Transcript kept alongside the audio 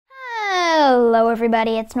Hello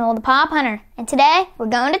everybody, it's Noel the Pop Hunter, and today we're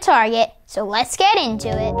going to Target, so let's get into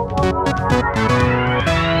it.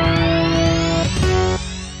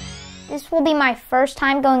 This will be my first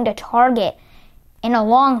time going to Target in a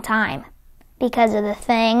long time because of the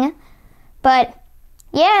thing, but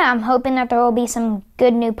yeah, I'm hoping that there will be some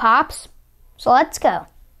good new pops, so let's go.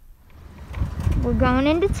 We're going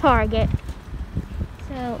into Target.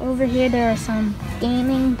 So over here there are some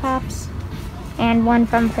gaming pops and one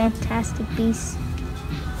from Fantastic Beasts.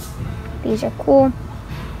 These are cool.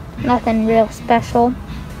 Nothing real special,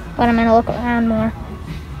 but I'm gonna look around more.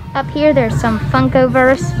 Up here there's some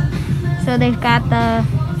Funkoverse. So they've got the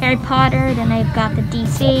Harry Potter, then they've got the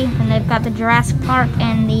DC, then they've got the Jurassic Park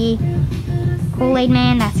and the Kool-Aid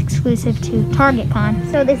Man that's exclusive to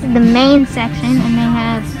TargetCon. So this is the main section, and they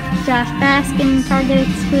have Josh Baskin, Target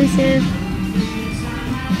exclusive.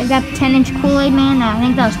 They've got the 10-inch Kool-Aid Man, I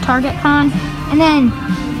think that was TargetCon. And then,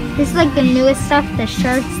 this is like the newest stuff, the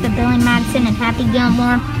shirts, the Billy Madison and Happy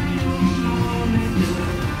Gilmore.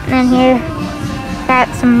 And then here, got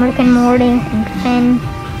some Rick and Morty and Finn.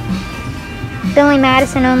 Billy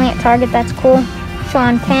Madison only at Target, that's cool.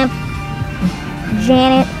 Sean Kemp,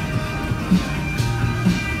 Janet.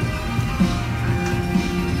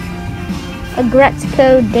 A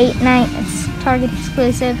Gretzko date night, it's Target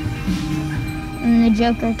exclusive. And the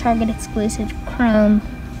Joker Target exclusive, Chrome,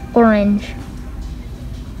 orange.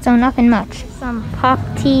 So nothing much. Some pop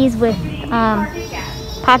tees with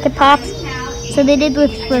pocket pops. So they did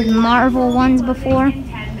with Marvel ones before.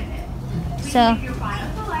 So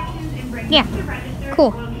yeah,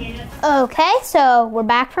 cool. Okay, so we're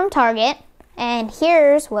back from Target, and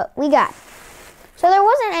here's what we got. So there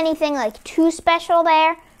wasn't anything like too special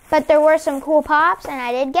there, but there were some cool pops, and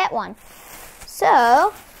I did get one.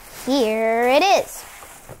 So here it is.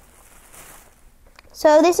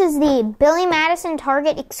 So this is the Billy Madison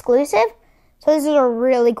Target exclusive. So this is a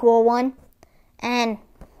really cool one. And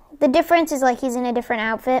the difference is like he's in a different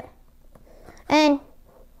outfit. And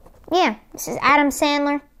yeah, this is Adam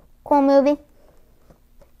Sandler. Cool movie.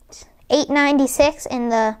 It's $8.96 in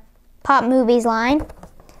the Pop Movies line.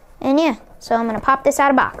 And yeah, so I'm going to pop this out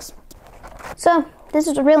of box. So this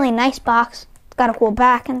is a really nice box. It's got a cool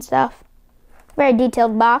back and stuff. Very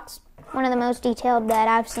detailed box. One of the most detailed that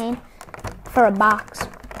I've seen for a box.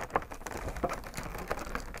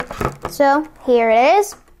 So here it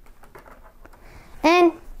is.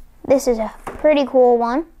 And this is a pretty cool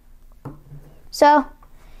one. So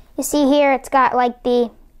you see here it's got like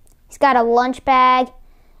he's got a lunch bag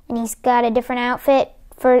and he's got a different outfit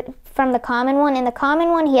from the common one. In the common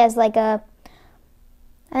one he has like I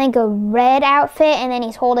think a red outfit, and then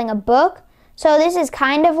he's holding a book. So this is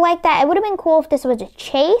kind of like that. It would have been cool if this was a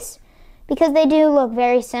chase, because they do look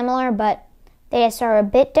very similar, but they just are a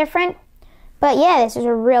bit different. But yeah, this is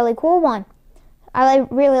a really cool one. I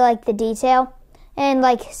really like the detail. And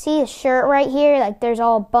like, see the shirt right here? Like there's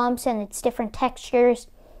all bumps and it's different textures.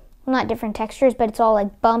 Well, not different textures, but it's all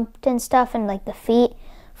like bumped and stuff, and like the feet.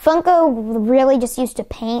 Funko really just used to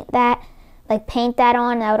paint that. Like paint that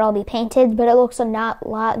on, that would all be painted, but it looks a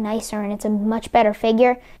lot nicer and it's a much better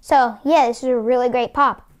figure. So yeah, this is a really great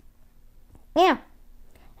pop. Yeah.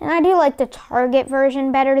 And I do like the Target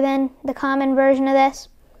version better than the common version of this.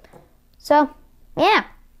 So, yeah.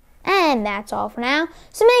 And that's all for now.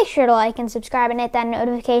 So make sure to like and subscribe and hit that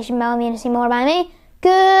notification bell if you want to see more about me.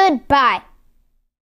 Goodbye.